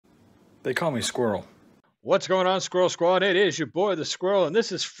They call me Squirrel. What's going on, Squirrel Squad? It is your boy, the Squirrel, and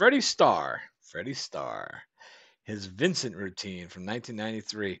this is Freddie Starr. Freddie Starr. His Vincent routine from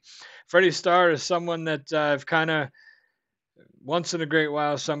 1993. Freddie Starr is someone that I've kind of, once in a great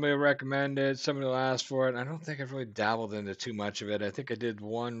while, somebody will recommend it, somebody will ask for it. I don't think I've really dabbled into too much of it. I think I did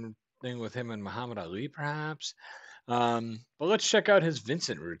one thing with him and Muhammad Ali, perhaps. But let's check out his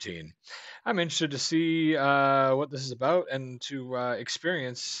Vincent routine. I'm interested to see what this is about and to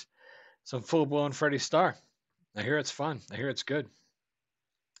experience some full-blown Freddie Starr. I hear it's fun. I hear it's good.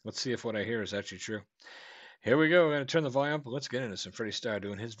 Let's see if what I hear is actually true. Here we go. We're going to turn the volume up. Let's get into some Freddie Starr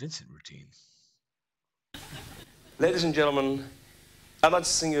doing his Vincent routine. Ladies and gentlemen, I'd like to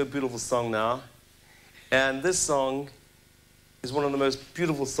sing you a beautiful song now. And this song is one of the most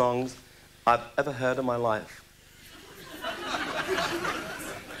beautiful songs I've ever heard in my life.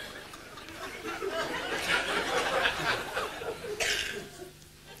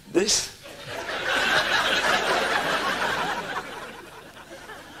 This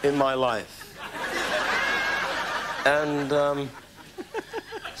in my life. And,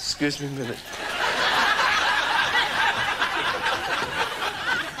 excuse me a minute.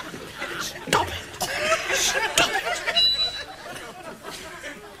 Stop it! Stop it!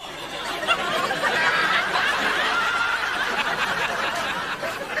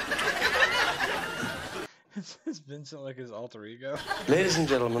 Is Vincent like his alter ego? Ladies and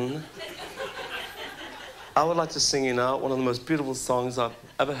gentlemen, I would like to sing you now one of the most beautiful songs I've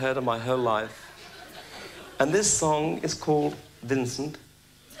ever heard in my whole life. And this song is called Vincent.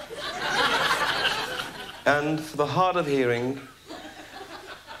 And for the hard of hearing,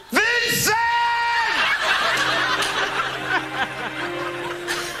 Vincent!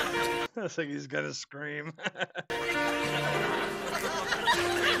 I think he's gonna scream.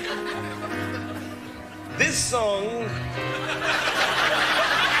 This song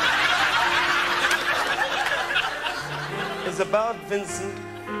is about Vincent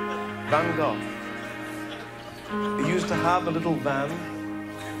van Gogh. He used to have a little van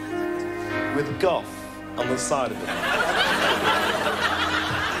with Gough on the side of it.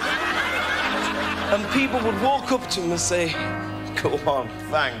 And people would walk up to him and say, "Go on,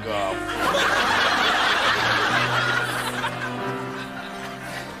 Van Gogh."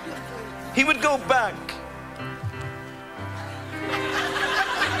 He would go back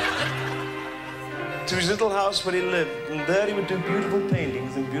to his little house where he lived, and there he would do beautiful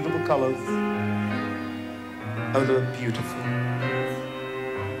paintings in beautiful colors. Oh, they were beautiful.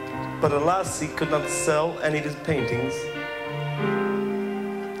 But alas, he could not sell any of his paintings,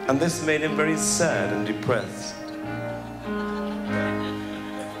 and this made him very sad and depressed.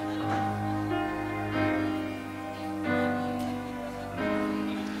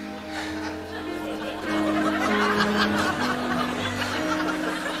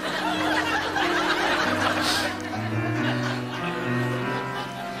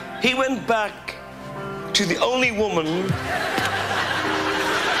 He went back to the only woman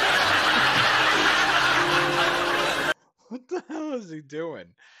What the hell is he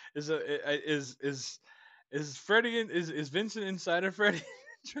doing? Is Freddie is Vincent inside of Freddie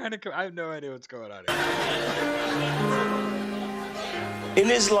trying to come? I have no idea what's going on here. in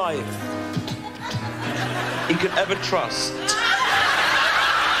his life he could ever trust.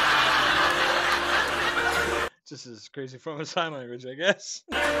 Just as crazy form of sign language, I guess.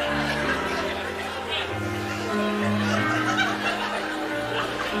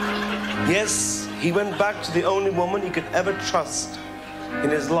 Yes, he went back to the only woman he could ever trust in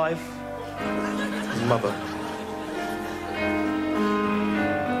his life, his mother.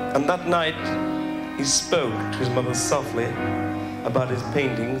 And that night, he spoke to his mother softly about his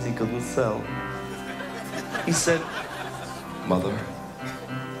paintings he couldn't sell. He said, "Mother,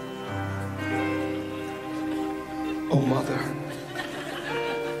 oh mother,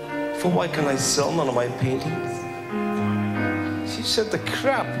 for why can't I sell none of my paintings?" She said, "The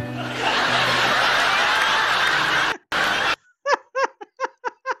crap."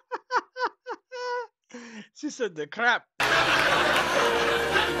 She said the crap.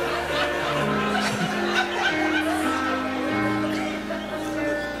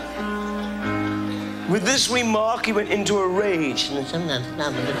 With this remark, he went into a rage and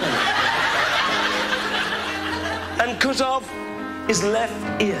cut off his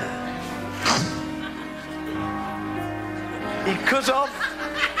left ear. He cut off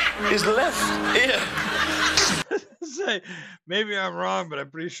his left ear. Say, maybe I'm wrong, but I'm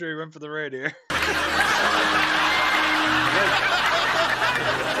pretty sure he went for the right ear.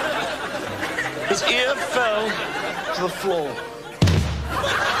 His ear fell to the floor.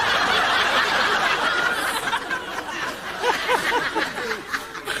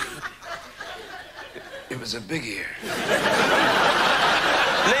 was a big ear.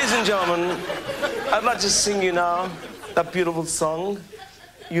 Ladies and gentlemen, I'd like to sing you now that beautiful song.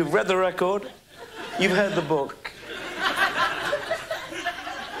 You've read the record. You've heard the book.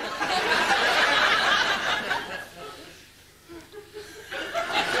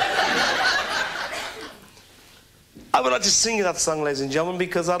 I would like to sing you that song, ladies and gentlemen,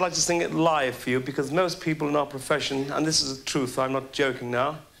 because I'd like to sing it live for you, because most people in our profession, and this is the truth, I'm not joking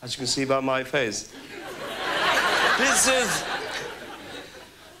now, as you can see by my face.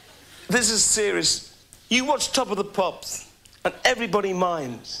 This is serious. You watch Top of the Pops, and everybody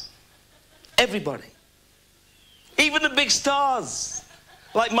mimes. Everybody. Even the big stars,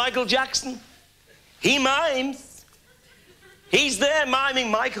 like Michael Jackson. He mimes. He's there miming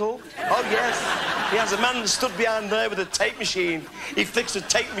Michael. Oh, yes. He has a man that stood behind there with a tape machine. He flicks the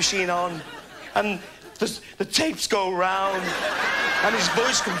tape machine on, and the tapes go round, and his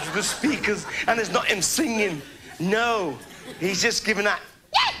voice comes through the speakers, and it's not him singing. No, he's just giving that.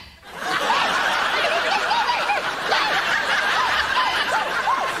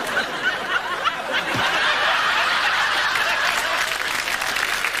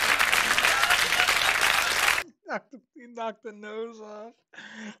 He knocked the nose off.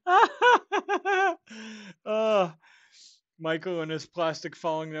 Oh, Michael and his plastic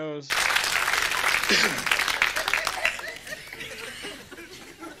falling nose.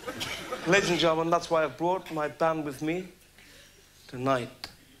 Ladies and gentlemen, that's why I've brought my band with me tonight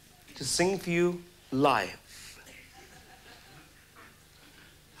to sing for you live.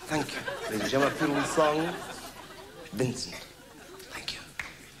 Thank you. Ladies and gentlemen, a beautiful song, Vincent. Thank you.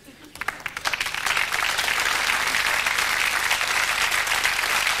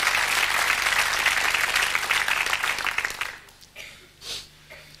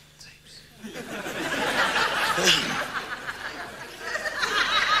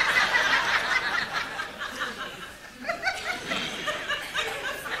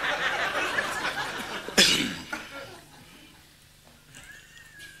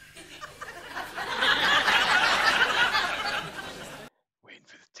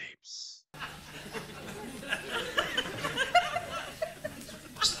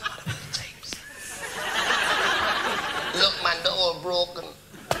 Look, my door broken.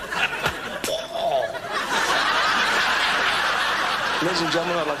 Ladies and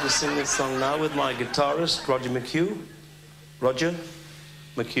gentlemen, I'd like to sing this song now with my guitarist, Roger McHugh. Roger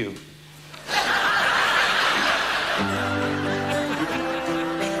McHugh.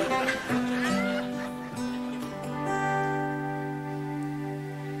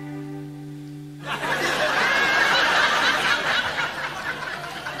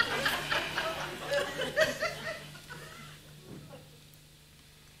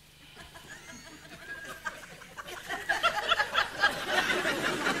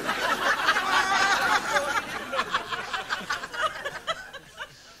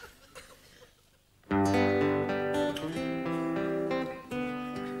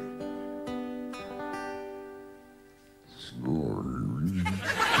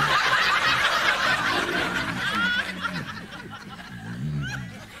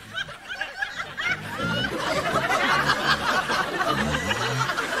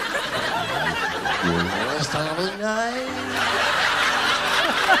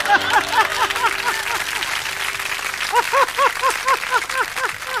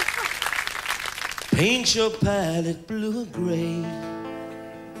 Paint your palette blue or gray.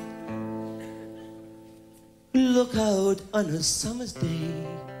 Look out on a summer's day.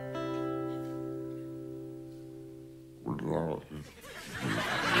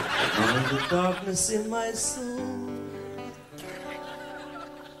 Find the darkness in my soul.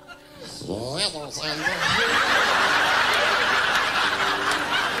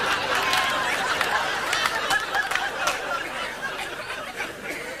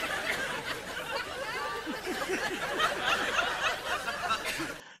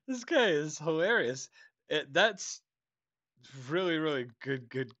 This guy is hilarious. That's really, really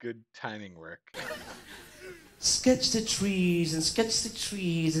good timing work. Sketch the trees and sketch the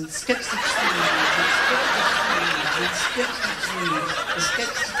trees and sketch the trees and sketch the trees and sketch the trees and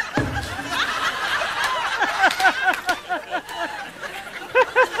sketch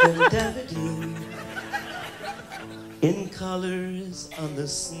the daffodil in colors on the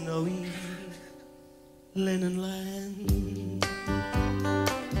snowy linen land.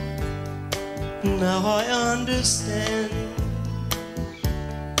 Now I understand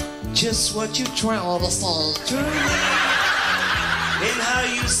just what you try to say to me, and how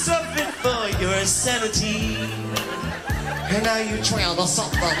you suffered for your sanity, and how you try to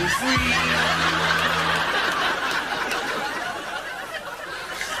set me free.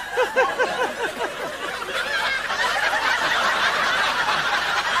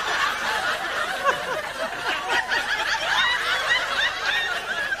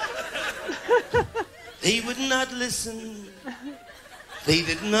 not listen. They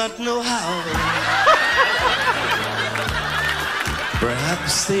did not know how.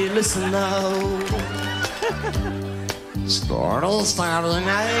 Perhaps they listen now. Squirrel Starry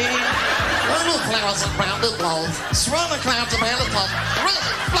night. Little clouds and rounded balls. Swirling clouds and rounded balls.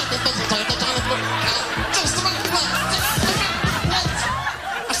 Just a minute.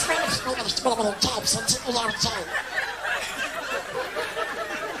 I smell the tops and tickle our tongue.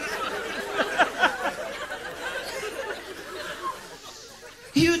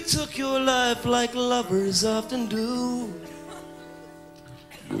 You took your life like lovers often do.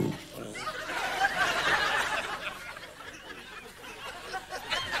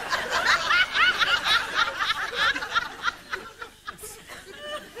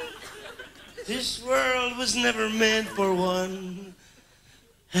 This world was never meant for one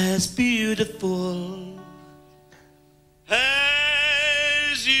as beautiful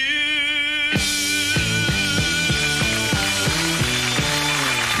as you.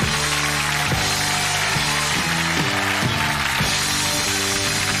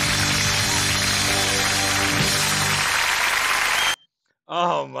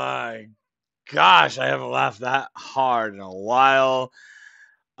 Oh my gosh, I haven't laughed that hard in a while.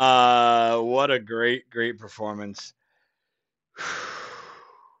 What a great, great performance.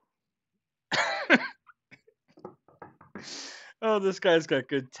 Oh, this guy's got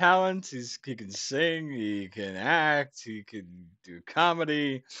good talent. He can sing, he can act, he can do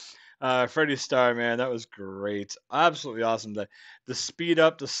comedy. Freddie Starr, man, that was great. Absolutely awesome. The speed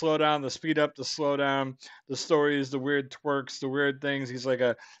up, the slow down, the speed up, the slow down, the stories, the weird twerks, the weird things.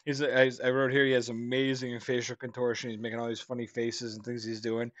 I wrote here, he has amazing facial contortion. He's making all these funny faces and things he's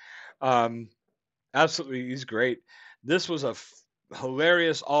doing. Um, Absolutely, he's great. This was a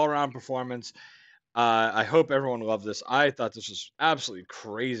hilarious all around performance. I hope everyone loved this. I thought this was absolutely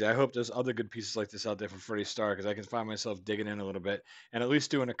crazy. I hope there's other good pieces like this out there from Freddie Starr because I can find myself digging in a little bit and at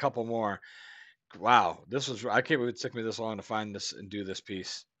least doing a couple more. Wow, this was I can't believe it took me this long to find this and do this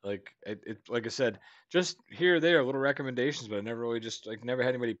piece. Like I said, just here or there, little recommendations, but I never really just like never had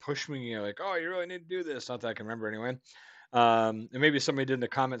anybody push me, like, oh, you really need to do this. Not that I can remember anyway. And maybe somebody did in the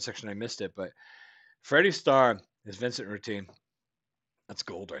comment section, I missed it, but Freddie Starr, his Vincent routine, that's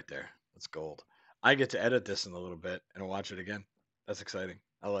gold right there. That's gold. I get to edit this in a little bit and watch it again. That's exciting.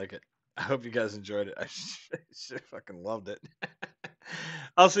 I like it. I hope you guys enjoyed it. I fucking loved it.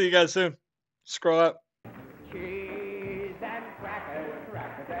 I'll see you guys soon. Scroll up. Cheese and crackers,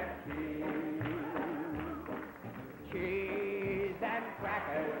 crackers and cheese. Cheese and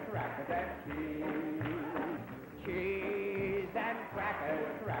crackers, crackers and cheese. Cheese and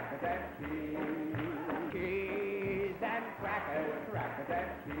crackers, crackers and cheese. Cheese and crackers, crackers and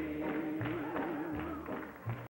cheese.